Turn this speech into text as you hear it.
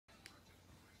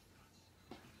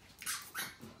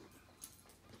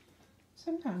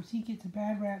Sometimes he gets a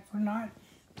bad rap for not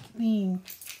being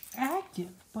active,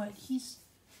 but he's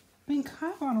been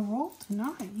kind of on a roll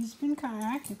tonight. He's been kind of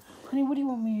active. Honey, what do you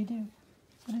want me to do?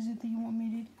 What is it that you want me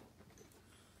to do?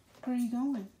 Where are you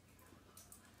going?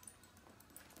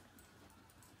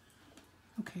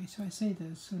 Okay, so I say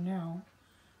this, so now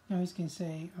he's going to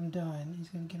say, I'm done. He's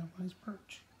going to get up on his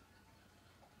perch.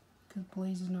 Because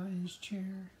Blaze is not in his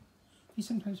chair. He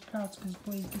sometimes pouts because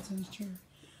Blaze gets in his chair.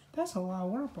 That's a lot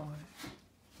of work on it.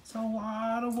 It's a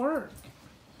lot of work.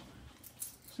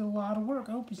 It's a lot of work.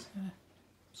 I hope he's going to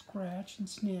scratch and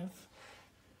sniff.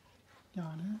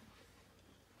 Yana.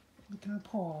 Look at her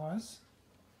paws.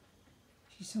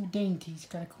 She's so dainty. She's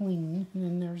got to clean. And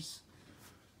then there's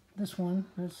this one.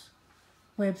 There's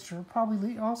Webster.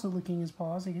 Probably also licking his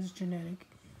paws. I guess it's genetic.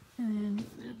 And then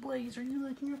Blaze, are you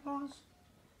licking your paws?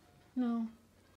 No.